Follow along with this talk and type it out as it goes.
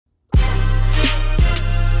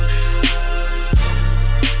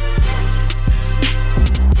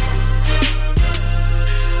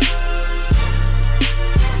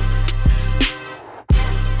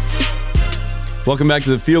Welcome back to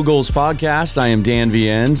the Field Goals Podcast. I am Dan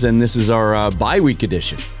Viennes, and this is our bye-week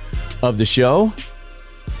edition of the show.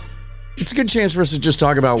 It's a good chance for us to just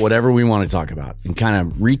talk about whatever we want to talk about and kind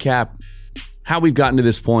of recap how we've gotten to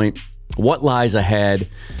this point, what lies ahead,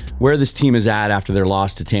 where this team is at after their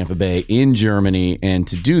loss to Tampa Bay in Germany. And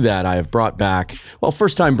to do that, I have brought back,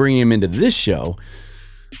 first time bringing him into this show,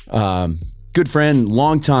 good friend,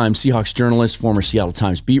 longtime Seahawks journalist, former Seattle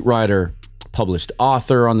Times beat writer, published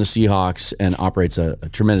author on the Seahawks, and operates a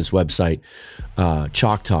tremendous website,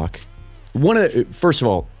 Chalk Talk. First of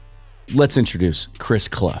all, let's introduce Chris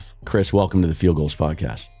Clough. Chris, welcome to the Field Goals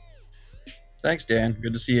Podcast. Thanks, Dan.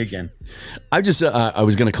 Good to see you again. I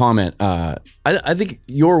was going to comment. I think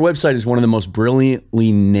your website is one of the most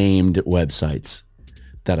brilliantly named websites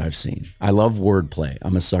that I've seen. I love wordplay.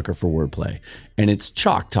 I'm a sucker for wordplay. And it's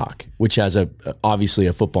Chalk Talk, which has obviously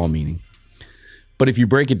a football meaning. But if you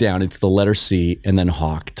break it down, it's the letter C and then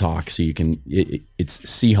Hawk Talk. So you can, it's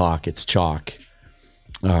Seahawk, it's chalk.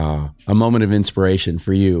 A moment of inspiration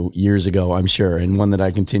for you years ago, I'm sure, and one that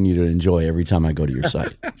I continue to enjoy every time I go to your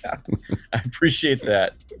site. I appreciate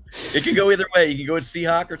that. It can go either way. You can go with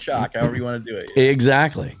Seahawk or chalk, however you want to do it.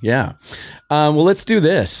 Exactly. Yeah. Well, let's do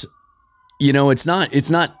this. It's not,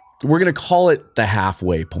 we're going to call it the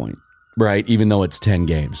halfway point, right? Even though it's 10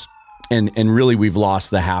 games. And really, we've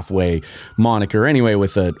lost the halfway moniker anyway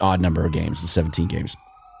with an odd number of games, 17 games.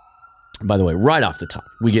 By the way, right off the top,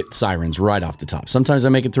 we get sirens right off the top. Sometimes I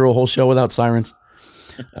make it through a whole show without sirens.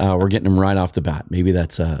 We're getting them right off the bat. Maybe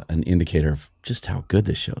that's an indicator of just how good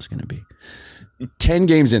this show is going to be. 10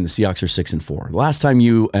 games in, the Seahawks are 6-4. Last time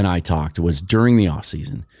you and I talked was during the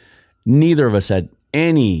offseason. Neither of us had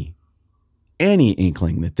any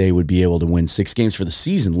inkling that they would be able to win 6 games for the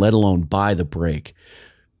season, let alone by the break.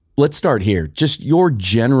 Let's start here. Just your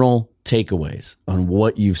general takeaways on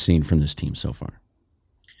what you've seen from this team so far.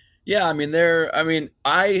 Yeah,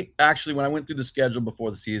 I actually, when I went through the schedule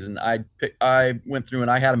before the season, I went through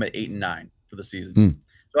and I had them at 8-9 for the season.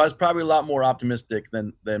 So I was probably a lot more optimistic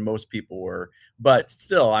than most people were. But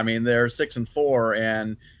still, they're 6-4,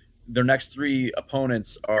 and their next 3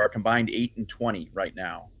 opponents are combined 8-20 right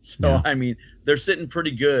now. So, yeah. They're sitting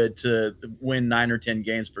pretty good to win 9 or 10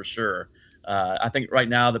 games for sure. I think right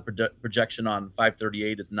now the projection on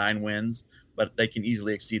 538 is 9 wins, but they can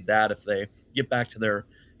easily exceed that if they get back to their,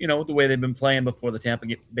 the way they've been playing before the Tampa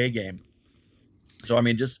Bay game. So,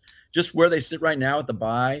 just where they sit right now at the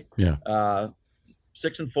bye,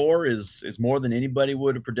 6-4 is more than anybody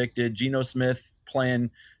would have predicted. Geno Smith playing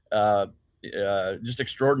just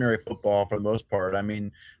extraordinary football for the most part.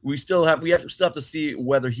 We have to see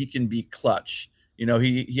whether he can be clutch.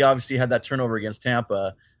 He obviously had that turnover against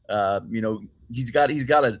Tampa. He's got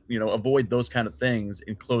to avoid those kind of things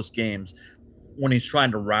in close games when he's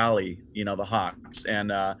trying to rally the Hawks,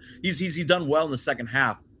 and he's done well in the second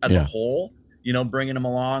half as a whole, bringing them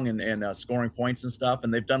along and scoring points and stuff,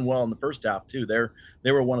 and they've done well in the first half too.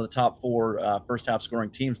 They were one of the top 4 first half scoring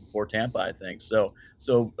teams before Tampa, I think. So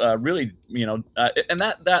really, and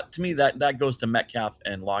that to me that goes to Metcalf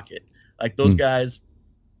and Lockett, like those guys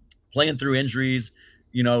playing through injuries,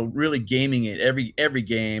 really gaming it every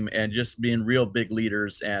game and just being real big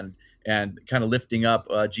leaders and kind of lifting up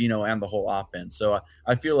Geno and the whole offense. So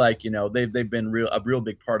I feel like, they've been a real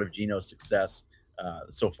big part of Geno's success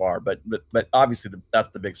so far, but obviously that's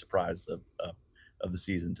the big surprise of the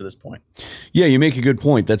season to this point. Yeah, you make a good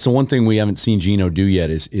point. That's the one thing we haven't seen Geno do yet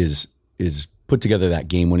is put together that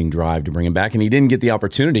game-winning drive to bring him back, and he didn't get the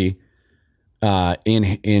opportunity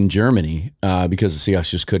in Germany because the Seahawks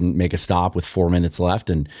just couldn't make a stop with 4 minutes left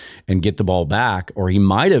and get the ball back, or he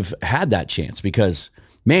might have had that chance because,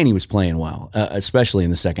 man, he was playing well, especially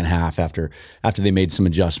in the second half after they made some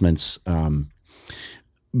adjustments.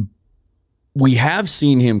 We have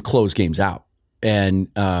seen him close games out, and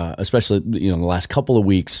especially the last couple of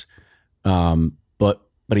weeks, but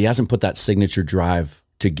he hasn't put that signature drive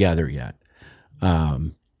together yet.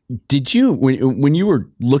 Did you, when you were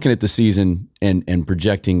looking at the season and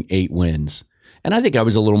projecting 8 wins, and I think I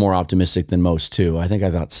was a little more optimistic than most too. I think I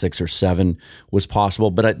thought 6 or 7 was possible,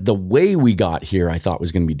 but the way we got here, I thought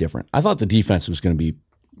was going to be different. I thought the defense was going to be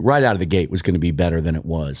right out of the gate was going to be better than it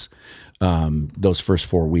was those first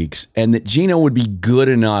 4 weeks, and that Geno would be good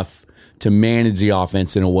enough to manage the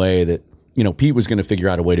offense in a way that Pete was going to figure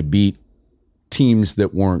out a way to beat teams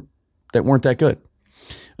that weren't that good.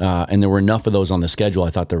 And there were enough of those on the schedule. I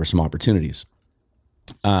thought there were some opportunities.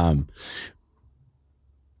 But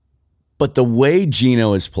the way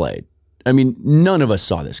Geno has played, none of us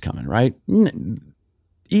saw this coming, right?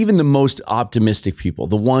 Even the most optimistic people,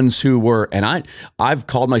 the ones who were, and I've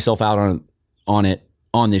called myself out on it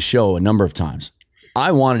on this show a number of times.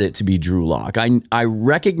 I wanted it to be Drew Lock. I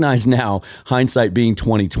recognize now, hindsight being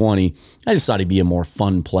 2020, I just thought he'd be a more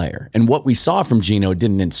fun player. And what we saw from Geno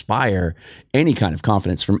didn't inspire any kind of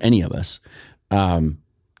confidence from any of us.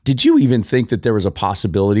 Did you even think that there was a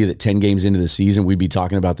possibility that 10 games into the season, we'd be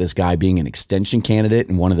talking about this guy being an extension candidate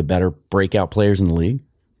and one of the better breakout players in the league?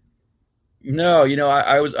 No,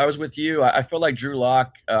 I was with you. I feel like Drew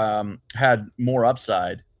Lock had more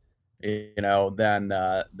upside,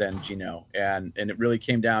 than Geno, and it really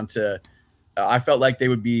came down to I felt like they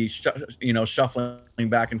would be shuffling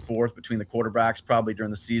back and forth between the quarterbacks probably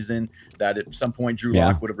during the season. That at some point Drew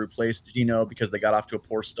Lock would have replaced Geno because they got off to a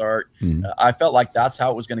poor start. Mm-hmm. I felt like that's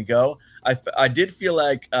how it was going to go. I did feel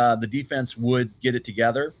like the defense would get it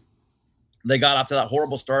together. They got off to that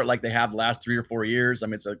horrible start like they have the last 3 or 4 years. I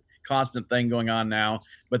mean, it's a constant thing going on now.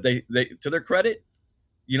 But they to their credit,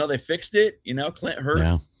 they fixed it. Clint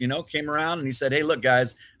Hurt, came around and he said, "Hey, look,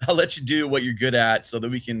 guys, I'll let you do what you're good at so that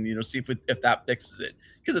we can, see if that fixes it."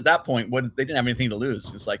 Because at that point, they didn't have anything to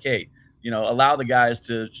lose. It's like, hey, allow the guys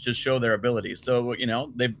to just show their abilities. So,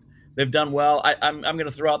 they've done well. I'm going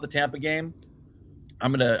to throw out the Tampa game.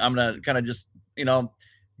 I'm gonna kind of just,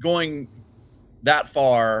 going that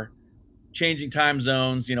far, changing time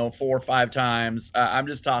zones, 4 or 5 times. I'm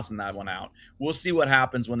just tossing that one out. We'll see what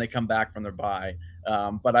happens when they come back from their bye.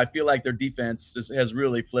 But I feel like their defense has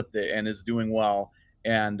really flipped it and is doing well.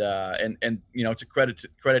 And to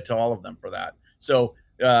credit to all of them for that. So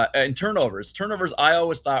and turnovers, I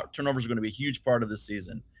always thought turnovers were going to be a huge part of this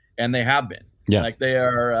season, and they have been. Yeah, like they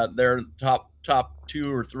are they're top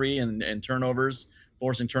 2 or 3 in turnovers,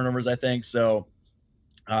 forcing turnovers, I think. So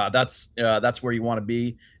that's where you want to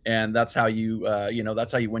be, and that's how you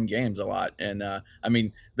that's how you win games a lot. And I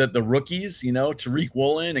mean the rookies, Tariq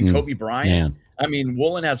Woolen and Kobe Bryant. Man. I mean,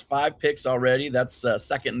 Woolen has 5 picks already. That's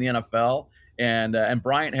second in the NFL, and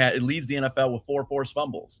Bryant leads the NFL with 4 forced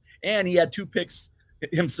fumbles, and he had 2 picks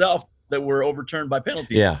himself that were overturned by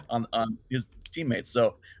penalties on his teammates.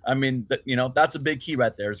 So I mean, that's a big key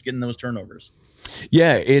right there, is getting those turnovers.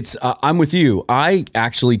 Yeah, it's I'm with you. I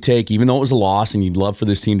actually take, even though it was a loss and you'd love for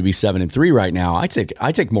this team to be 7-3 right now, I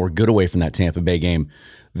take more good away from that Tampa Bay game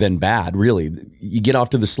than bad, really. You get off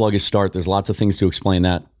to the sluggish start. There's lots of things to explain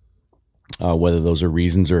that. Whether those are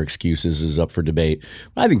reasons or excuses is up for debate.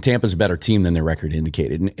 I think Tampa's a better team than their record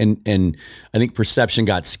indicated. And I think perception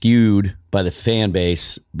got skewed by the fan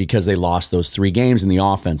base because they lost those 3 games and the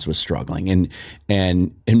offense was struggling.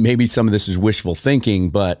 And maybe some of this is wishful thinking,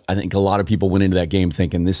 but I think a lot of people went into that game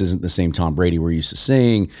thinking this isn't the same Tom Brady we're used to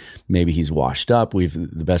seeing. Maybe he's washed up.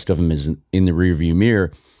 The best of him is in the rearview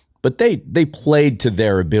mirror. But they played to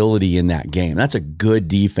their ability in that game. That's a good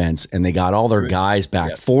defense, and they got all their guys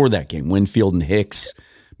back for that game. Winfield and Hicks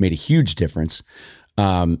made a huge difference.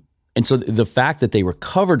 And so the fact that they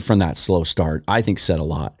recovered from that slow start, I think, said a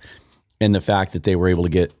lot. And the fact that they were able to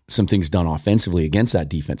get some things done offensively against that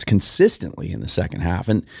defense consistently in the second half.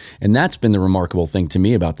 And that's been the remarkable thing to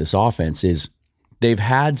me about this offense is they've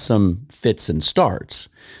had some fits and starts.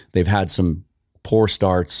 They've had some poor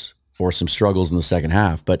starts or some struggles in the second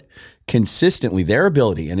half, but consistently their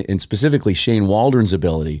ability, and specifically Shane Waldron's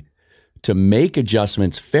ability to make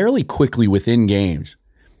adjustments fairly quickly within games,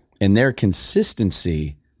 and their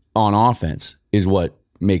consistency on offense is what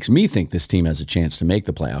makes me think this team has a chance to make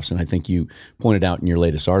the playoffs. And I think you pointed out in your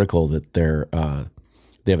latest article that they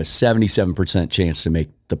have a 77% chance to make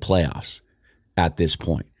the playoffs at this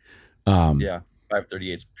point.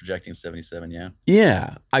 538 is projecting 77.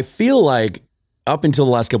 Yeah. I feel like up until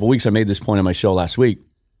the last couple of weeks, I made this point on my show last week,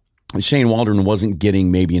 Shane Waldron wasn't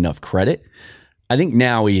getting maybe enough credit. I think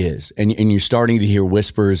now he is. And you're starting to hear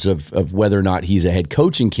whispers of whether or not he's a head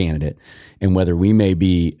coaching candidate and whether we may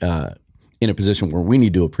be in a position where we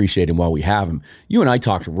need to appreciate him while we have him. You and I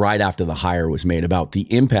talked right after the hire was made about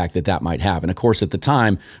the impact that might have. And of course, at the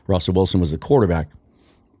time, Russell Wilson was the quarterback.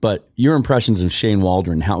 But your impressions of Shane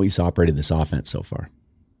Waldron, how he's operated this offense so far?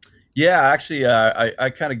 Yeah, actually, I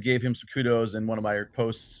kind of gave him some kudos in one of my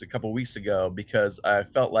posts a couple of weeks ago because I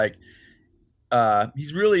felt like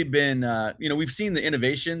he's really been, we've seen the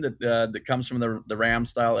innovation that comes from the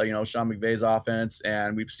Rams style, Sean McVay's offense,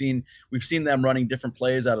 and we've seen them running different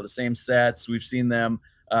plays out of the same sets. We've seen them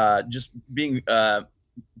just being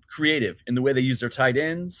creative in the way they use their tight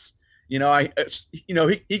ends. He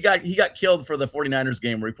got killed for the 49ers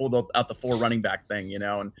game where he pulled out the 4 running back thing,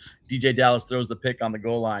 and DJ Dallas throws the pick on the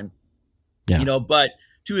goal line. Yeah. But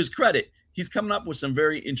to his credit, he's coming up with some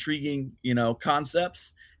very intriguing,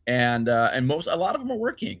 concepts, and a lot of them are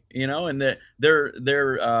working, and the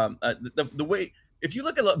way if you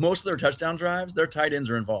look at most of their touchdown drives, their tight ends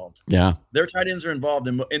are involved. Yeah. Their tight ends are involved.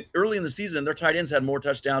 And early in the season, their tight ends had more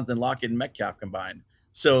touchdowns than Lockett and Metcalf combined.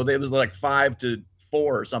 So it was like 5-4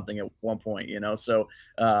 or something at one point, So,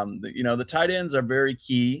 the tight ends are very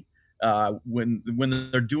key. When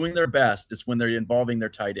they're doing their best, it's when they're involving their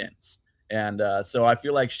tight ends. And so I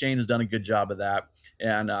feel like Shane has done a good job of that.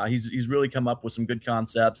 And he's really come up with some good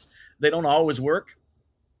concepts. They don't always work.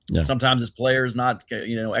 Yeah. Sometimes his players not,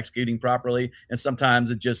 executing properly, and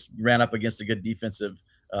sometimes it just ran up against a good defensive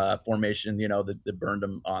formation, that burned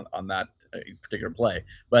him on that particular play.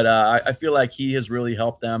 But I feel like he has really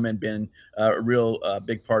helped them and been a real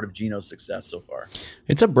big part of Geno's success so far.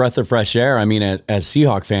 It's a breath of fresh air. I mean, as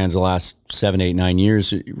Seahawk fans, the last 7, 8, 9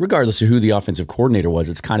 years, regardless of who the offensive coordinator was,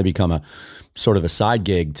 it's kind of become a sort of a side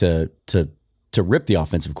gig to rip the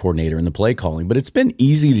offensive coordinator and the play calling. But it's been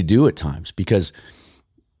easy to do at times because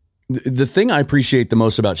the thing I appreciate the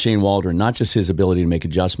most about Shane Waldron, not just his ability to make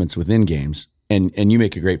adjustments within games, and you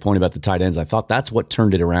make a great point about the tight ends. I thought that's what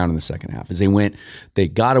turned it around in the second half. As they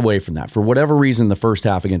got away from that. For whatever reason, the first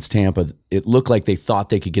half against Tampa, it looked like they thought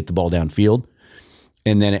they could get the ball downfield.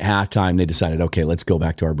 And then at halftime, they decided, okay, let's go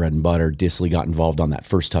back to our bread and butter. Dissly got involved on that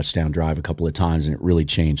first touchdown drive a couple of times, and it really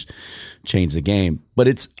changed the game.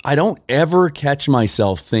 But I don't ever catch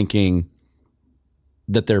myself thinking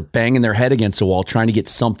that they're banging their head against a wall trying to get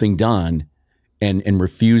something done and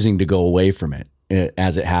refusing to go away from it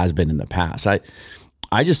as it has been in the past. I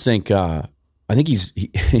just think I think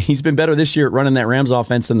he's been better this year at running that Rams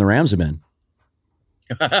offense than the Rams have been.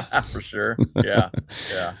 For sure. Yeah.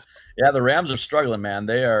 Yeah. Yeah, the Rams are struggling, man.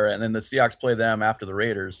 They are, and then the Seahawks play them after the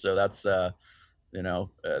Raiders, so that's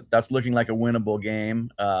that's looking like a winnable game.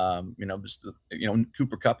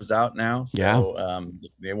 Cooper Kupp is out now, so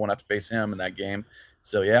they won't have to face him in that game.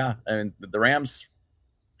 So yeah, and the Rams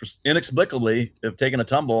inexplicably have taken a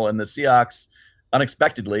tumble, and the Seahawks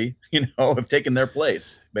unexpectedly, have taken their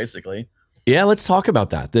place basically. Yeah, let's talk about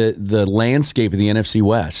that. The landscape of the NFC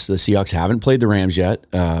West. The Seahawks haven't played the Rams yet.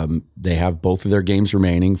 They have both of their games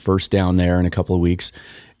remaining. First down there in a couple of weeks,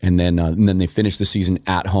 and then they finish the season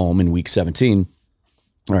at home in Week 17.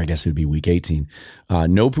 Or I guess it would be Week 18.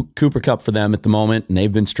 No Cooper Kupp for them at the moment, and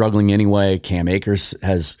they've been struggling anyway. Cam Akers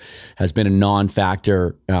has been a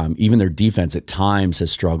non-factor. Even their defense at times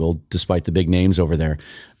has struggled, despite the big names over there.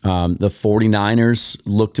 The 49ers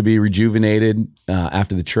look to be rejuvenated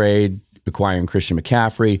after the trade, acquiring Christian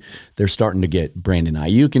McCaffrey. They're starting to get Brandon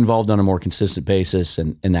Ayuk involved on a more consistent basis,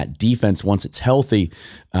 and that defense, once it's healthy,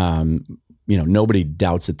 nobody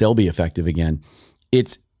doubts that they'll be effective again.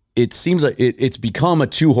 It seems like it's become a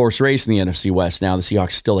two-horse race in the NFC West now. The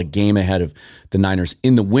Seahawks still a game ahead of the Niners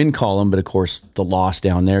in the win column, but of course the loss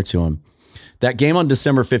down there to them. That game on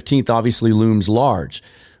December 15th obviously looms large,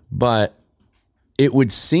 but it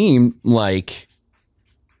would seem like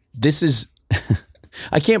this is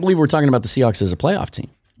I can't believe we're talking about the Seahawks as a playoff team.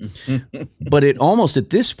 But it almost at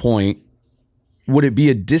this point, would it be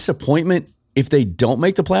a disappointment if they don't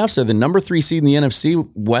make the playoffs? They're the number 3 seed in the NFC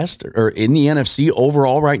West, or in the NFC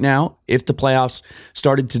overall right now. If the playoffs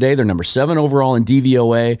started today, they're number 7 overall in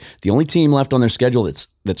DVOA. The only team left on their schedule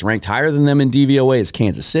that's ranked higher than them in DVOA is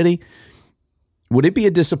Kansas City. Would it be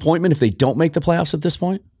a disappointment if they don't make the playoffs at this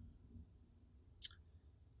point?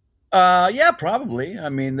 Yeah, probably. I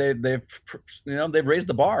mean, they've raised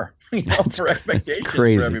the bar, for expectations for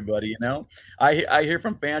everybody. I hear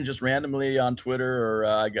from fans just randomly on Twitter, or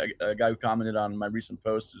a guy who commented on my recent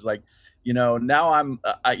post who's like, now I'm,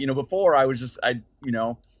 before I was just, I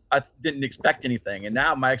didn't expect anything, and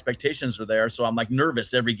now my expectations are there, so I'm like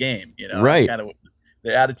nervous every game. Right? Kind of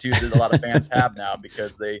the attitude that a lot of fans have now,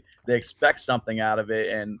 because they expect something out of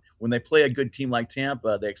it, and when they play a good team like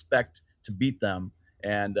Tampa, they expect to beat them.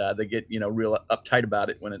 And they get, real uptight about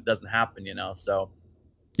it when it doesn't happen, So,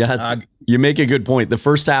 yeah, you make a good point. The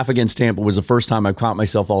first half against Tampa was the first time I've caught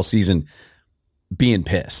myself all season being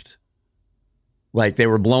pissed. Like they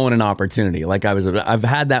were blowing an opportunity. Like I've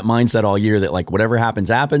had that mindset all year that like whatever happens,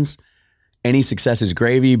 happens. Any success is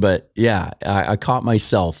gravy. But yeah, I caught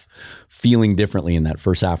myself feeling differently in that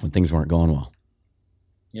first half when things weren't going well.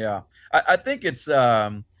 Yeah, I think it's.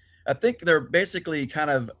 I think they're basically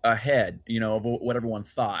kind of ahead, of what everyone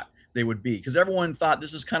thought they would be, because everyone thought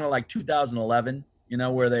this is kind of like 2011,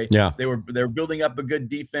 where they were building up a good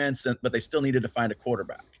defense, but they still needed to find a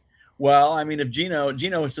quarterback. Well, I mean, if Geno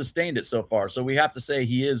has sustained it so far, so we have to say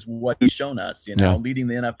he is what he's shown us, leading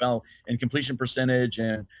the NFL in completion percentage,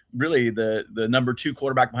 and really the number 2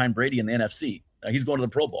 quarterback behind Brady in the NFC. He's going to the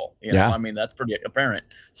Pro Bowl. I mean, that's pretty apparent.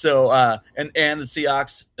 So, and the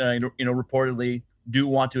Seahawks, reportedly do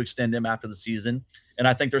want to extend him after the season. And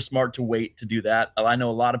I think they're smart to wait to do that. I know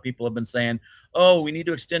a lot of people have been saying, oh, we need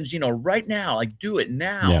to extend Geno right now. Like, do it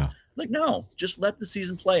now. Yeah. Like, no, just let the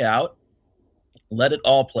season play out. Let it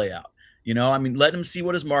all play out. I mean, let him see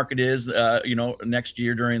what his market is, next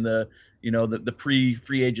year during the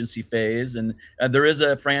pre-free agency phase. And there is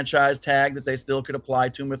a franchise tag that they still could apply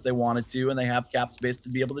to him if they wanted to, and they have cap space to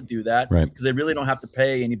be able to do that, Right. because they really don't have to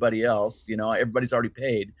pay anybody else. Everybody's already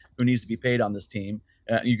paid who needs to be paid on this team.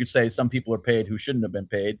 You could say some people are paid who shouldn't have been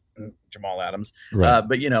paid, Jamal Adams. Right.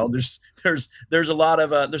 But there's a lot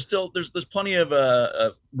of there's plenty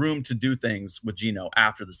of room to do things with Geno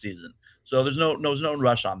after the season. So there's no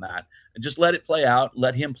rush on that. Just let it play out,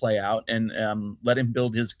 let him play out, and let him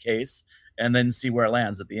build his case, and then see where it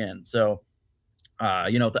lands at the end. So,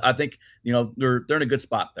 I think they're in a good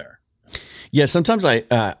spot there. Yeah, sometimes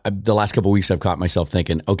the last couple of weeks I've caught myself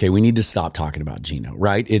thinking, okay, we need to stop talking about Geno,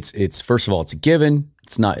 right? It's first of all, it's a given.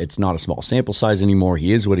 It's not a small sample size anymore.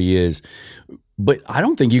 He is what he is. But I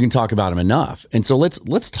don't think you can talk about him enough. And so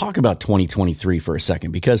let's talk about 2023 for a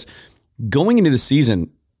second, because going into the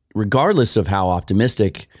season, regardless of how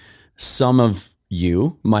optimistic some of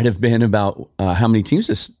you might have been about how many games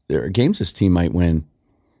this team might win,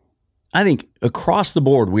 I think across the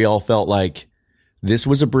board, we all felt like this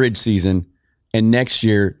was a bridge season, and next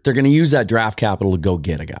year they're going to use that draft capital to go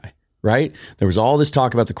get a guy, right? There was all this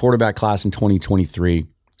talk about the quarterback class in 2023.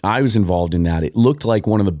 I was involved in that. It looked like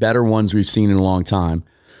one of the better ones we've seen in a long time.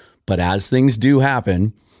 But as things do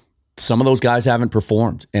happen, some of those guys haven't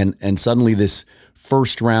performed. And suddenly this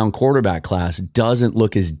first round quarterback class doesn't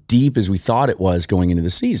look as deep as we thought it was going into the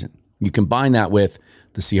season. You combine that with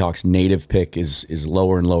the Seahawks' native pick is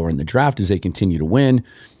lower and lower in the draft as they continue to win.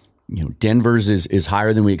 Denver's is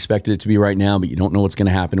higher than we expected it to be right now, but you don't know what's going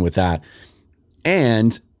to happen with that.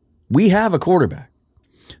 And we have a quarterback.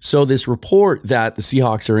 So this report that the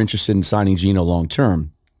Seahawks are interested in signing Geno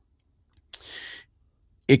long-term,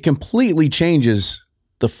 it completely changes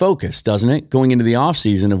the focus, doesn't it? Going into the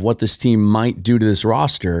offseason of what this team might do to this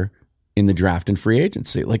roster in the draft and free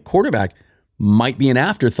agency. Like, quarterback might be an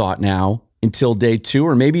afterthought now until day 2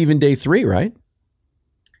 or maybe even day 3, right?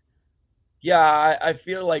 Yeah, I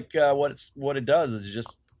feel like what it does is it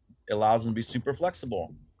just allows them to be super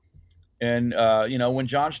flexible. And when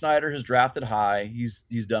John Schneider has drafted high,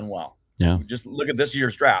 he's done well. Yeah. Just look at this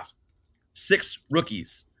year's draft. 6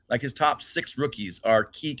 rookies, like his top 6 rookies, are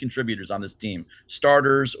key contributors on this team,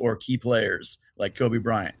 starters or key players like Kobe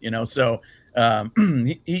Bryant. So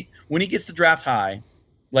he when he gets to draft high,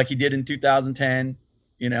 like he did in 2010,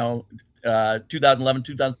 2011,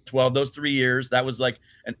 2012, those 3 years, that was like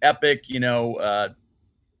an epic, once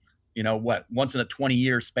in a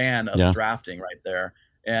 20-year span of drafting right there.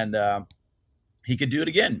 And he could do it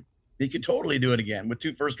again. He could totally do it again with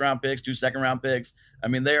 2 first-round picks, 2 second-round picks. I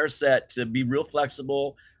mean, they are set to be real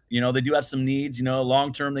flexible. They do have some needs.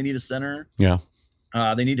 Long-term, they need a center. Yeah.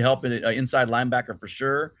 They need help in inside linebacker for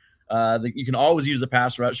sure. You can always use a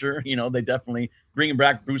pass rusher. They definitely bringing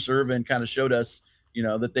back Bruce Irvin kind of showed us,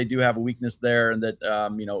 that they do have a weakness there, and that,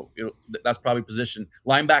 that's probably position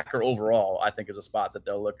linebacker overall, I think, is a spot that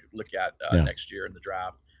they'll look at next year in the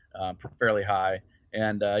draft, fairly high.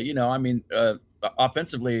 And,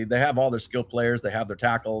 offensively, they have all their skill players. They have their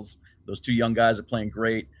tackles. Those 2 young guys are playing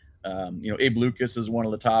great. Abe Lucas is one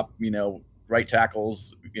of the top, right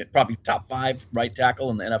tackles, probably top 5 right tackle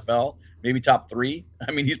in the NFL, maybe top 3.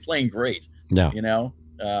 I mean, he's playing great. Yeah.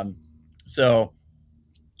 So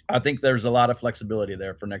I think there's a lot of flexibility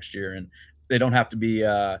there for next year, and they don't have to be,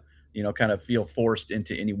 kind of feel forced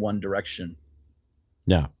into any one direction.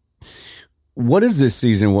 Yeah. What is this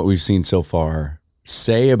season, what we've seen so far,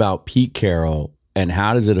 say about Pete Carroll, and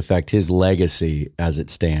how does it affect his legacy as it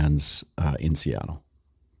stands in Seattle?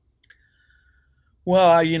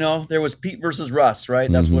 Well, there was Pete versus Russ,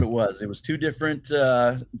 right? That's what it was. It was 2 different,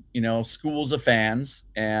 schools of fans.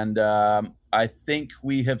 And I think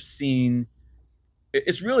we have seen,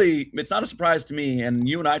 it's not a surprise to me. And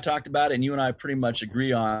you and I talked about it, and you and I pretty much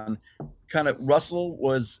agree on kind of Russell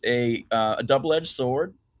was a double-edged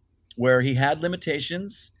sword where he had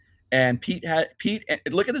limitations. And Pete,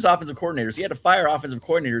 look at his offensive coordinators. He had to fire offensive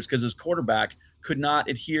coordinators because his quarterback could not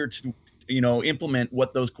adhere to, implement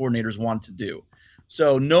what those coordinators wanted to do.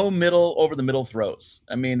 So no over the middle throws.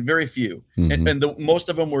 I mean, very few. And most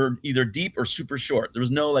of them were either deep or super short. There was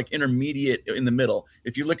no like intermediate in the middle.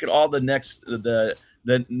 If you look at all the next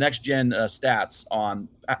gen stats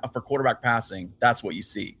for quarterback passing, that's what you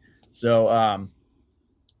see. So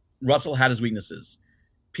Russell had his weaknesses.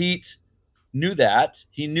 Pete knew that.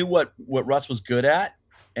 He knew what Russ was good at.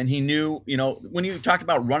 And he knew, when you talked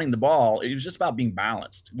about running the ball, it was just about being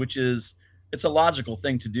balanced, which is it's a logical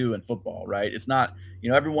thing to do in football, right? It's not,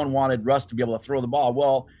 everyone wanted Russ to be able to throw the ball.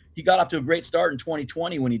 Well, he got off to a great start in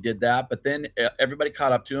 2020 when he did that, but then everybody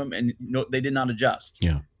caught up to him and they did not adjust.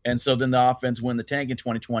 Yeah. And so then the offense went the tank in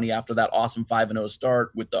 2020 after that awesome 5-0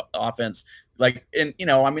 start with the offense. Like, and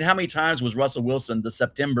how many times was Russell Wilson the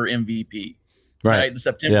September MVP? Right? The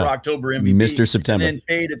September, October MVP. Mr. September. And then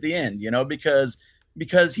fade at the end,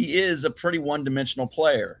 because he is a pretty one-dimensional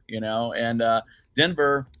player, and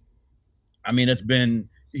Denver, I mean,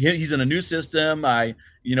 he's in a new system.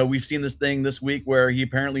 We've seen this thing this week where he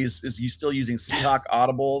apparently is he's still using Seahawk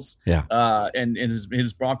audibles. Yeah. And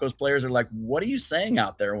his Broncos players are like, what are you saying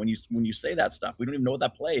out there when you say that stuff? We don't even know what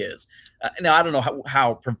that play is. Now I don't know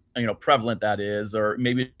how prevalent that is, or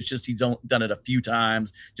maybe it's just he's done it a few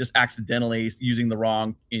times, just accidentally using the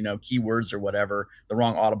wrong keywords or whatever, the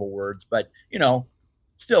wrong audible words. But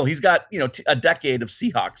still, he's got a decade of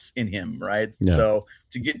Seahawks in him, right? Yeah. So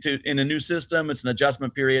to get to in a new system, it's an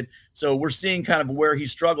adjustment period. So we're seeing kind of where he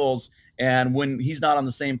struggles, and when he's not on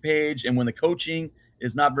the same page, and when the coaching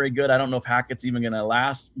is not very good. I don't know if Hackett's even going to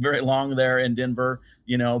last very long there in Denver,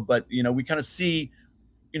 But we kind of see,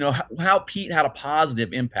 how Pete had a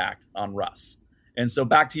positive impact on Russ. And so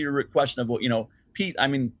back to your question of Pete. I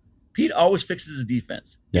mean, Pete always fixes his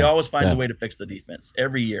defense. He always finds a way to fix the defense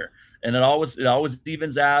every year. And it always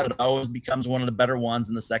evens out. It always becomes one of the better ones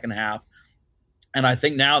in the second half. And I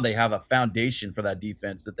think now they have a foundation for that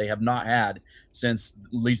defense that they have not had since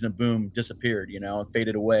Legion of Boom disappeared, and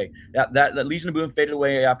faded away. That Legion of Boom faded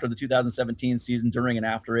away after the 2017 season, during and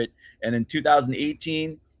after it. And in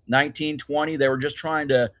 2018, 19, 20, they were just trying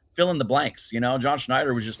to fill in the blanks. John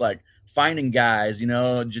Schneider was just like finding guys,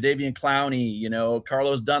 Jadeveon Clowney,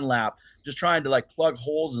 Carlos Dunlap, just trying to like plug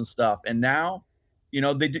holes and stuff. And now, they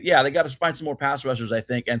got to find some more pass rushers, I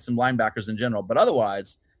think, and some linebackers in general. But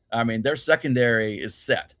otherwise, I mean, their secondary is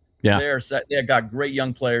set. Yeah, they're set. They've got great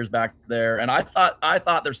young players back there, and I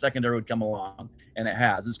thought their secondary would come along, and it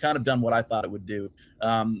has. It's kind of done what I thought it would do.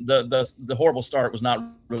 The horrible start was not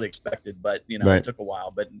really expected, but It took a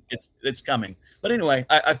while, but it's coming. But anyway,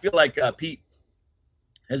 I feel like Pete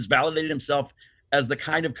has validated himself as the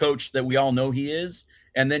kind of coach that we all know he is.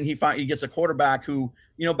 And then he gets a quarterback who,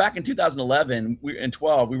 back in 2011 and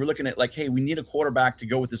 12, we were looking at like, hey, we need a quarterback to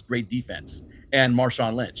go with this great defense and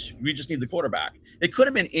Marshawn Lynch. We just need the quarterback. It could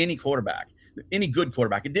have been any quarterback, any good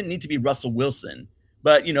quarterback. It didn't need to be Russell Wilson.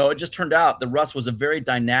 But, it just turned out that Russ was a very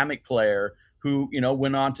dynamic player who,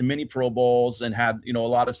 went on to many Pro Bowls and had, a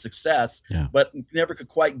lot of success, but never could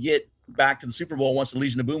quite get back to the Super Bowl once the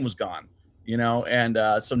Legion of Boom was gone.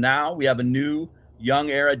 And so now we have a new young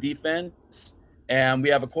era defense, and we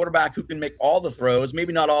have a quarterback who can make all the throws,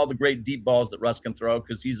 maybe not all the great deep balls that Russ can throw,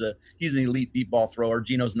 because he's an elite deep ball thrower.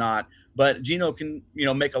 Geno's not, but Geno can,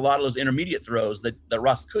 make a lot of those intermediate throws that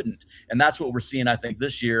Russ couldn't. And that's what we're seeing, I think,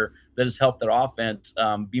 this year that has helped their offense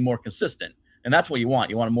be more consistent. And that's what you want.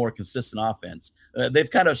 You want a more consistent offense.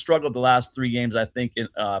 They've kind of struggled the last 3 games, I think, in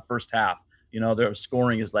first half. Their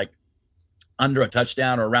scoring is like under a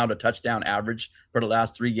touchdown or around a touchdown average for the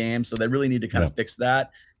last 3 games. So they really need to kind of fix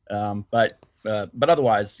that. But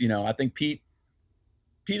otherwise, I think Pete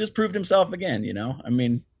has proved himself again. I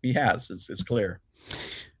mean, he has. It's clear.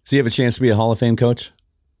 Does he have a chance to be a Hall of Fame coach?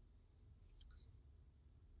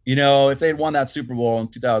 If they had won that Super Bowl in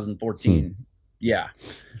 2014, yeah.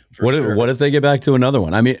 What if they get back to another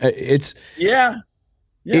one? I mean, it's there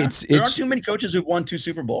aren't too many coaches who've won 2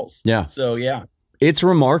 Super Bowls. Yeah. So yeah. It's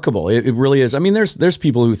remarkable. It really is. I mean, there's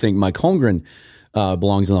people who think Mike Holmgren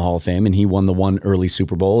belongs in the Hall of Fame, and he won the one early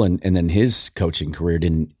Super Bowl, and then his coaching career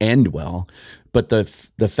didn't end well. But the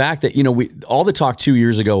fact that all the talk 2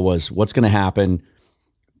 years ago was what's going to happen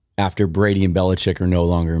after Brady and Belichick are no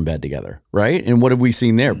longer in bed together, right? And what have we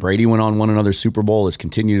seen there? Brady went on, won another Super Bowl, has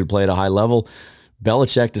continued to play at a high level.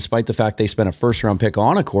 Belichick, despite the fact they spent a first-round pick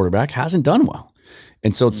on a quarterback, hasn't done well.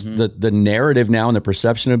 And so it's the narrative now and the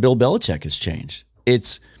perception of Bill Belichick has changed.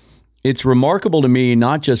 It's remarkable to me,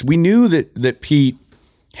 not just, we knew that Pete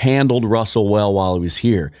handled Russell well while he was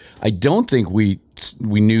here. I don't think we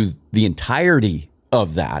knew the entirety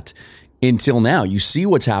of that until now. You see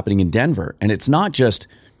what's happening in Denver, and it's not just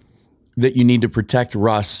that you need to protect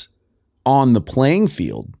Russ on the playing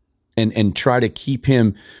field and try to keep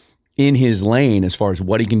him in his lane as far as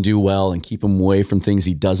what he can do well and keep him away from things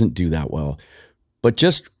he doesn't do that well, but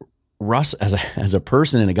just Russ as a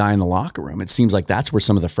person and a guy in the locker room. It seems like that's where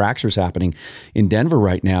some of the fractures happening in Denver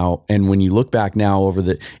right now. And when you look back now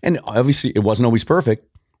and obviously it wasn't always perfect,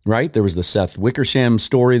 right? There was the Seth Wickersham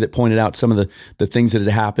story that pointed out some of the things that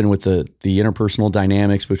had happened with the interpersonal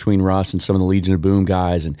dynamics between Russ and some of the Legion of Boom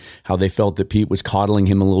guys, and how they felt that Pete was coddling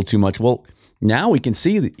him a little too much. Well, now we can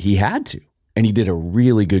see that he had to. And he did a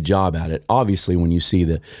really good job at it. Obviously, when you see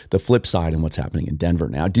the flip side and what's happening in Denver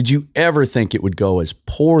now, did you ever think it would go as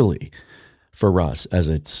poorly for Russ as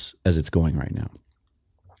it's going right now?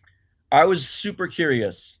 I was super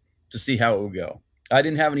curious to see how it would go. I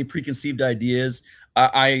didn't have any preconceived ideas.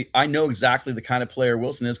 I know exactly the kind of player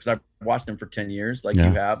Wilson is because I've watched him for 10 years, like you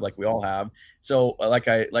have, like we all have. So like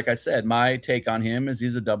I said, my take on him is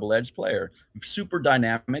he's a double-edged player, super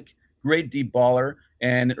dynamic, great deep baller,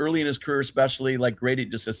 and early in his career, especially, like great at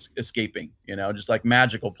just escaping, just like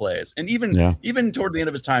magical plays. And even toward the end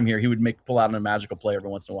of his time here, he would pull out a magical play every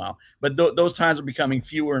once in a while. But those times are becoming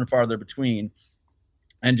fewer and farther between.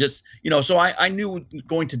 And just, so I knew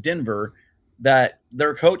going to Denver that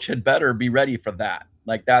their coach had better be ready for that.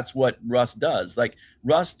 Like, that's what Russ does. Like,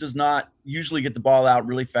 Russ does not usually get the ball out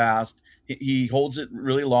really fast. He holds it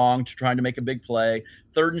really long to trying to make a big play.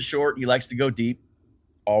 Third and short, he likes to go deep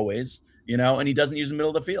always, and he doesn't use the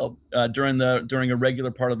middle of the field during a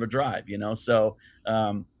regular part of a drive, So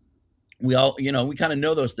we all, we kind of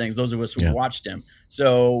know those things, those of us who watched him.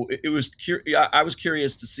 So I was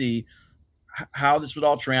curious to see how this would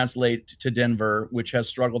all translate to Denver, which has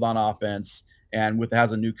struggled on offense and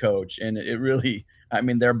has a new coach. And it really,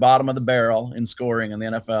 they're bottom of the barrel in scoring in the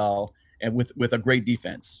NFL, and with a great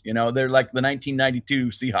defense. They're like the 1992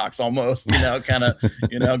 Seahawks almost, kind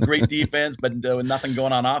of, great defense, but with nothing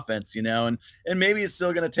going on offense, and maybe it's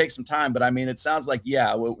still going to take some time. But it sounds like,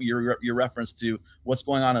 your reference to what's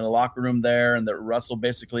going on in the locker room there, and that Russell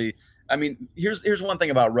basically, here's one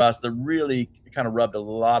thing about Russ that really kind of rubbed a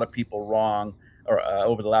lot of people wrong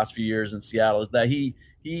over the last few years in Seattle, is that he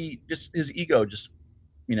just, his ego just,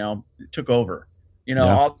 took over.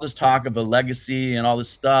 All this talk of the legacy and all this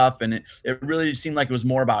stuff. And it really seemed like it was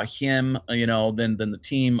more about him, than the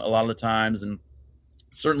team a lot of the times. And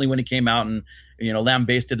certainly when he came out and,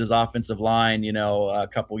 lambasted his offensive line, a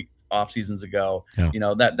couple off seasons ago,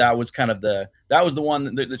 that was kind of that was the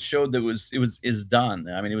one that showed that it was done.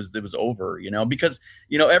 It was over, because,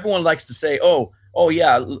 everyone likes to say, oh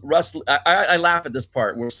yeah, Russ, I laugh at this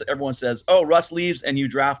part where everyone says, oh, Russ leaves and you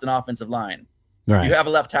draft an offensive line. Right. You have a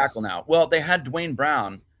left tackle now. Well, they had Dwayne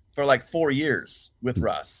Brown for like 4 years with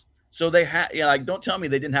Russ. So they had, don't tell me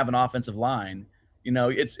they didn't have an offensive line.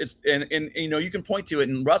 It's you can point to it.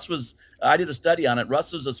 And Russ was, I did a study on it.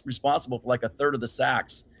 Russ was responsible for like a third of the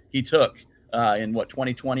sacks he took in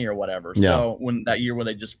 2020 or whatever. Yeah. So when that year where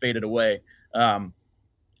they just faded away.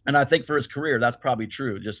 And I think for his career, that's probably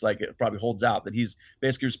true. Just like it probably holds out that he's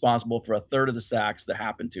basically responsible for a third of the sacks that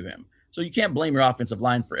happened to him. So you can't blame your offensive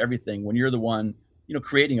line for everything when you're the one,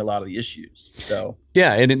 creating a lot of the issues. So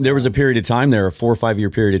yeah, and there was a period of time there, a 4 or 5 year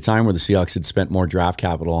period of time, where the Seahawks had spent more draft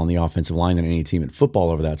capital on the offensive line than any team in football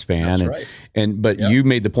over that span. That's right. But you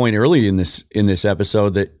made the point early in this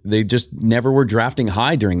episode that they just never were drafting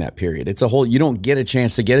high during that period. It's you don't get a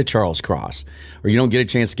chance to get a Charles Cross, or you don't get a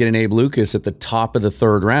chance to get an Abe Lucas at the top of the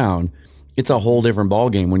third round. It's a whole different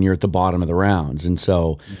ballgame when you're at the bottom of the rounds. And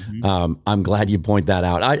so I'm glad you point that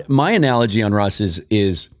out. My analogy on Russ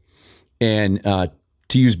is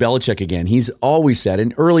to use Belichick again, he's always said,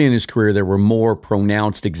 and early in his career, there were more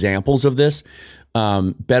pronounced examples of this.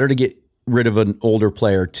 Better to get rid of an older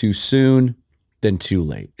player too soon than too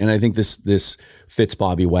late. And I think this fits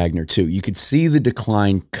Bobby Wagner too. You could see the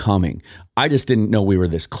decline coming. I just didn't know we were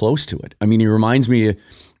this close to it. He reminds me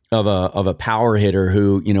of a power hitter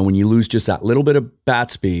who, when you lose just that little bit of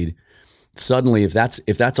bat speed, suddenly if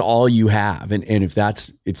that's all you have, and if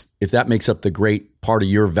that makes up the great part of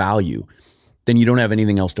your value, then you don't have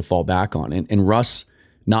anything else to fall back on. And Russ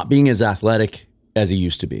not being as athletic as he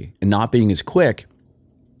used to be, and not being as quick.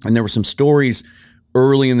 And there were some stories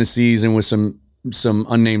early in the season with some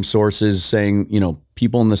unnamed sources saying,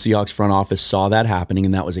 people in the Seahawks front office saw that happening,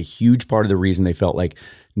 and that was a huge part of the reason they felt like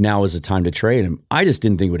now is the time to trade him. I just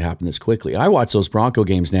didn't think it would happen this quickly. I watched those Bronco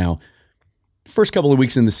games now. First couple of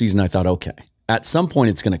weeks in the season, I thought, okay, at some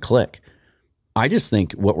point it's going to click. I just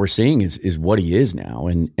think what we're seeing is what he is now.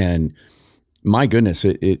 And my goodness,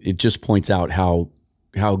 it just points out how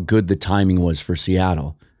good the timing was for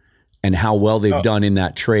Seattle and how well they've done in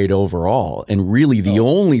that trade overall. And really the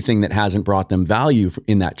only thing that hasn't brought them value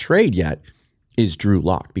in that trade yet is Drew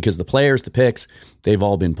Lock, because the players, the picks, they've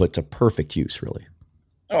all been put to perfect use, really.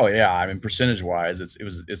 Oh yeah, percentage wise,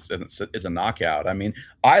 it's a knockout.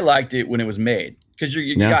 I liked it when it was made, because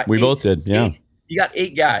you got both did. Yeah. You got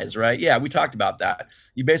 8 guys, right? Yeah, we talked about that.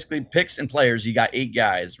 You basically picks and players. You got 8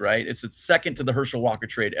 guys, right? It's second to the Herschel Walker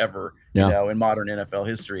trade ever, in modern NFL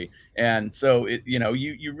history. And so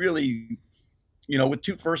you really, with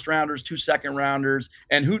 2 first rounders, 2 second rounders,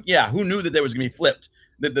 and who knew that there was going to be flipped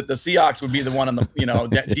the Seahawks would be the one on the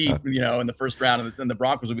deep in the first round, and then the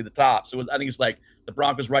Broncos would be the top. So I think it's like the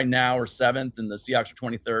Broncos right now are 7th and the Seahawks are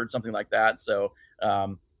 23rd, something like that. So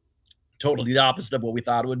totally the opposite of what we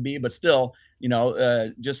thought it would be, but still,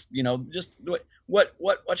 just what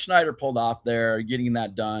Schneider pulled off there, getting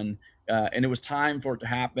that done, and it was time for it to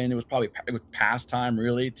happen. It was past time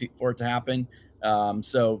really for it to happen.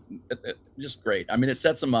 So just great. I mean, it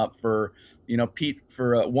sets him up for, Pete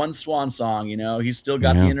for one swan song, he's still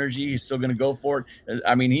got the energy. He's still going to go for it.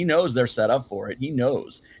 I mean, he knows they're set up for it. He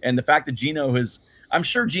knows. And the fact that I'm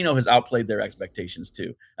sure Geno has outplayed their expectations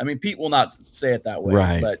too. I mean, Pete will not say it that way,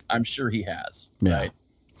 right, but I'm sure he has. Yeah. Right.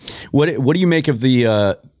 What do you make of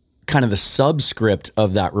the kind of the subscript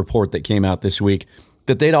of that report that came out this week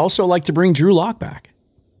that they'd also like to bring Drew Lock back?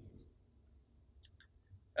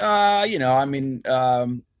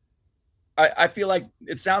 I feel like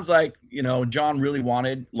it sounds like, John really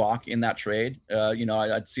wanted Lock in that trade.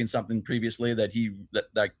 I'd seen something previously that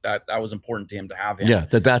that was important to him to have him. Yeah.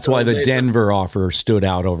 That's why the Denver offer stood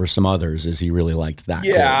out over some others, is he really liked that.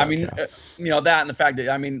 Yeah. I mean, that and the fact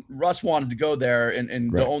that, Russ wanted to go there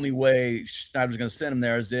and right. The only way Schneider was going to send him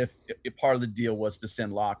there is if part of the deal was to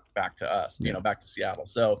send Lock back to us, back to Seattle.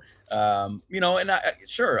 So,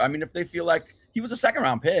 sure. I mean, if they feel like he was a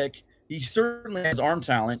 2nd-round pick, he certainly has arm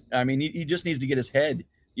talent. I mean, he just needs to get his head,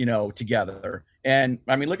 together. And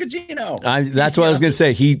I mean, look at Geno. That's what I was going to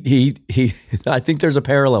say. He. I think there's a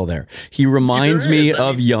parallel there. He reminds me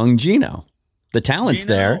of young Geno. The talent's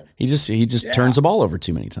there. He just turns the ball over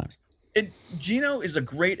too many times. Geno is a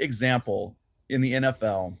great example in the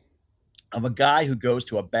NFL of a guy who goes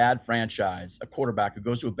to a bad franchise, a quarterback who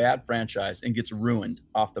goes to a bad franchise and gets ruined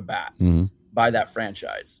off the bat by that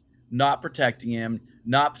franchise, not protecting him,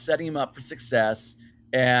 not setting him up for success.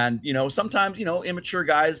 And, sometimes, immature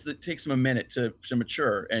guys, that takes them a minute to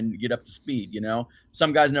mature and get up to speed.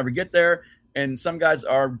 Some guys never get there, and some guys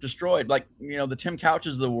are destroyed. Like, the Tim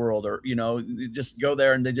Couches of the world, or, just go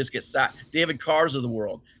there and they just get sacked. David Carrs of the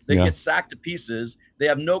world, they get sacked to pieces. They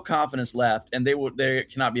have no confidence left, and they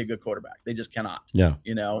cannot be a good quarterback. They just cannot. Yeah.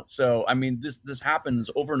 So, I mean, this happens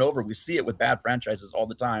over and over. We see it with bad franchises all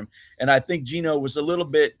the time. And I think Geno was a little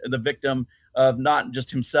bit the victim of not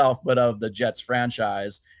just himself, but of the Jets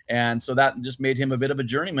franchise. And so that just made him a bit of a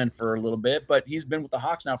journeyman for a little bit, but he's been with the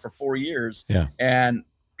Hawks now for 4 years. Yeah. And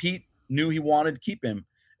Pete knew he wanted to keep him.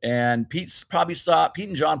 And Pete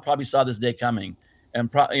and John probably saw this day coming. And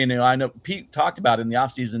I know Pete talked about it in the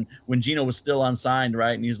offseason when Geno was still unsigned,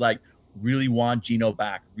 right? And he's like, really want Geno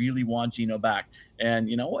back. And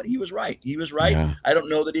you know what? He was right. Yeah. I don't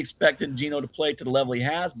know that he expected Geno to play to the level he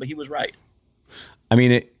has, but he was right. I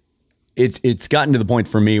mean, it's gotten to the point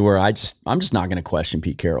for me where I'm just not going to question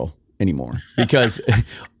Pete Carroll anymore, because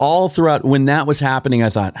all throughout when that was happening, I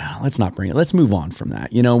thought, let's not bring it. Let's move on from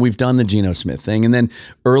that. We've done the Geno Smith thing. And then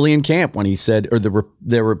early in camp when he said, or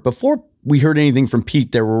there were, before we heard anything from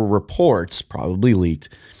Pete, there were reports, probably leaked,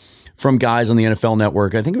 from guys on the NFL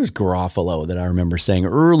Network. I think it was Garofalo that I remember saying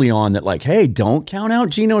early on that, like, hey, don't count out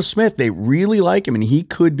Geno Smith. They really like him and he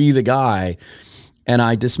could be the guy. And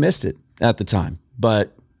I dismissed it at the time.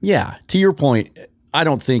 But yeah, to your point, I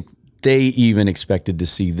don't think they even expected to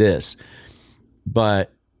see this.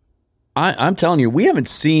 But I'm telling you, we haven't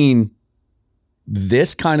seen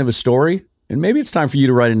this kind of a story. And maybe it's time for you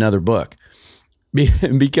to write another book.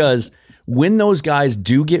 Because when those guys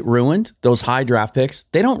do get ruined, those high draft picks,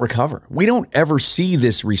 they don't recover. We don't ever see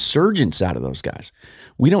this resurgence out of those guys.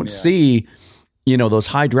 We don't see, those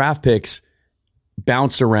high draft picks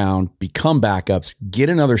bounce around, become backups, get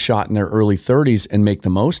another shot in their early 30s and make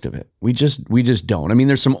the most of it. We just don't. I mean,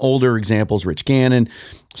 there's some older examples, Rich Gannon,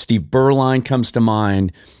 Steve Berline comes to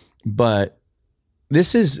mind, but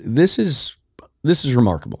this is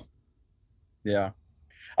remarkable. Yeah.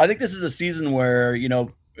 I think this is a season where,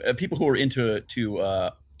 people who are into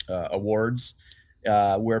awards,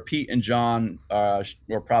 where Pete and John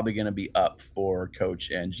were probably going to be up for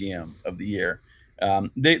coach and GM of the year.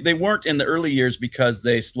 They weren't in the early years because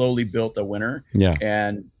they slowly built a winner. Yeah.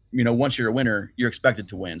 And, once you're a winner, you're expected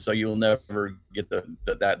to win. So you'll never get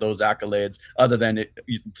those accolades other than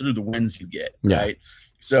through the wins you get. Yeah. Right.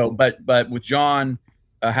 So, but with John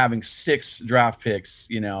having 6 draft picks,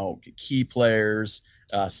 key players,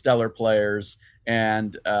 stellar players,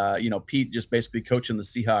 and Pete just basically coaching the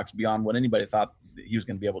Seahawks beyond what anybody thought he was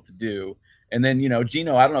going to be able to do. And then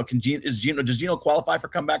Geno, I don't know, does Geno qualify for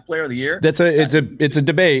comeback player of the year? It's a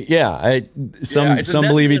debate. Yeah, some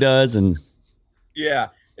believe he does, and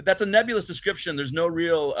that's a nebulous description. There's no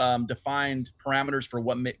real defined parameters for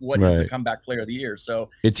what is the comeback player of the year. So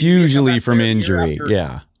it's usually from injury.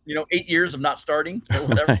 Yeah. 8 years of not starting or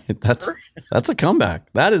whatever. Right. That's a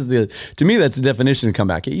comeback. That is to me, that's the definition of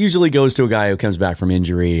comeback. It usually goes to a guy who comes back from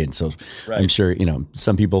injury. And so I'm sure,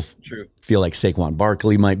 some people feel like Saquon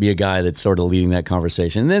Barkley might be a guy that's sort of leading that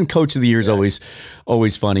conversation. And then coach of the year is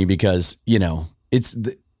always funny because, it's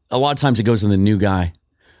a lot of times it goes to the new guy.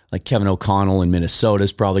 Like Kevin O'Connell in Minnesota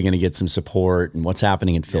is probably going to get some support, and what's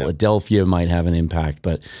happening in Philadelphia might have an impact.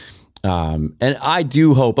 But, and I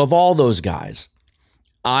do hope of all those guys,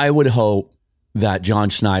 I would hope that John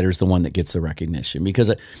Schneider's the one that gets the recognition,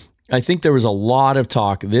 because I think there was a lot of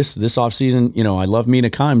talk this offseason. I love Mina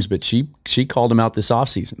Kimes, but she called him out this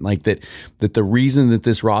offseason. Like that the reason that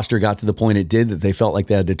this roster got to the point it did, that they felt like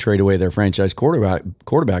they had to trade away their franchise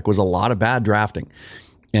quarterback was a lot of bad drafting.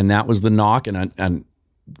 And that was the knock, and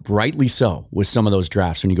rightly so, with some of those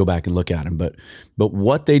drafts when you go back and look at them. But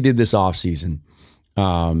what they did this offseason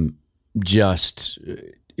just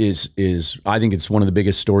is I think it's one of the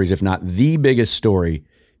biggest stories, if not the biggest story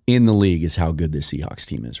in the league, is how good this Seahawks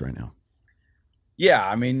team is right now. Yeah,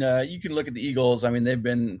 I mean, you can look at the Eagles. I mean, they've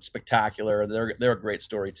been spectacular. They're a great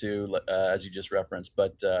story too, as you just referenced.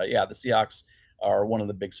 But the Seahawks are one of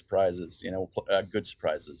the big surprises, good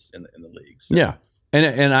surprises in the league. So. Yeah.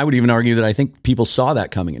 And I would even argue that I think people saw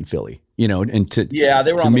that coming in Philly, they were on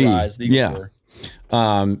the rise. The Eagles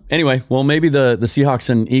were. Anyway, well, maybe the Seahawks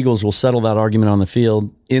and Eagles will settle that argument on the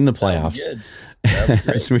field in the playoffs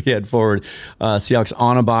as we head forward. Seahawks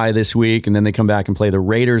on a bye this week, and then they come back and play the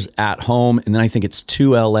Raiders at home, and then I think it's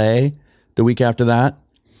to LA the week after that.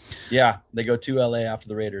 Yeah, they go to LA after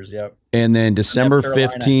the Raiders. Yep. And then December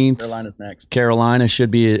 15th, Carolina's next. Carolina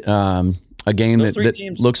should be a game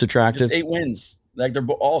that looks attractive. Just 8 wins. Like, they're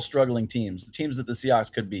all struggling teams, the teams that the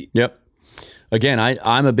Seahawks could beat. Yep. Again,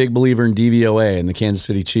 I'm a big believer in DVOA and the Kansas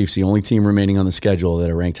City Chiefs, the only team remaining on the schedule that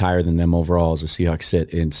are ranked higher than them overall, as the Seahawks sit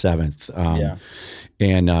in 7th.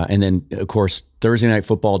 And then, of course, Thursday Night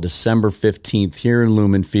Football, December 15th here in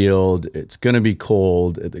Lumen Field. It's going to be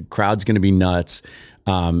cold. The crowd's going to be nuts.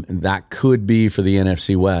 That could be for the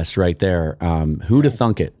NFC West right there. Who'd have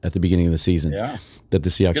thunk it at the beginning of the season? Yeah. That the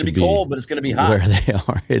Seahawks would be cold, but it's going to be hot. Where they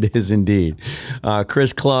are. It is indeed.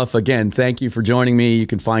 Chris Clough, again, thank you for joining me. You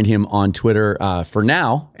can find him on Twitter, for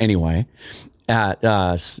now anyway, at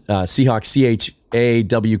Seahawks,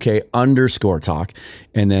 CHAWK_talk.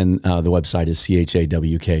 And then the website is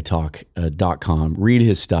CHAWKtalk.com. Read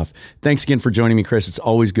his stuff. Thanks again for joining me, Chris. It's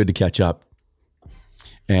always good to catch up.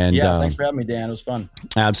 And thanks for having me, Dan. It was fun.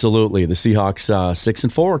 Absolutely. The Seahawks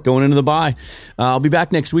 6-4 going into the bye. I'll be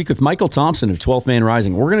back next week with Michael Thompson of 12th Man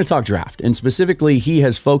Rising. We're going to talk draft, and specifically, he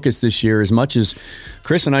has focused this year, as much as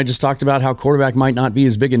Chris and I just talked about how quarterback might not be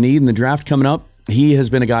as big a need in the draft coming up. He has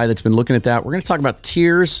been a guy that's been looking at that. We're going to talk about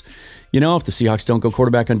tiers. If the Seahawks don't go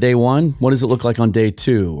quarterback on day 1, what does it look like on day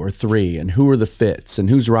 2 or 3? And who are the fits, and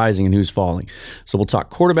who's rising and who's falling? So we'll talk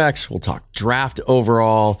quarterbacks. We'll talk draft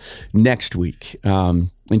overall next week.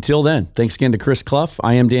 Until then, thanks again to Chris Clough.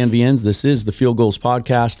 I am Dan Viennes. This is the Field Goals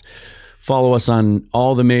Podcast. Follow us on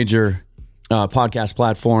all the major podcast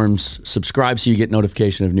platforms. Subscribe so you get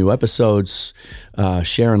notification of new episodes.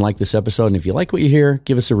 Share and like this episode. And if you like what you hear,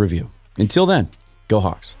 give us a review. Until then, go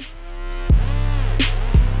Hawks.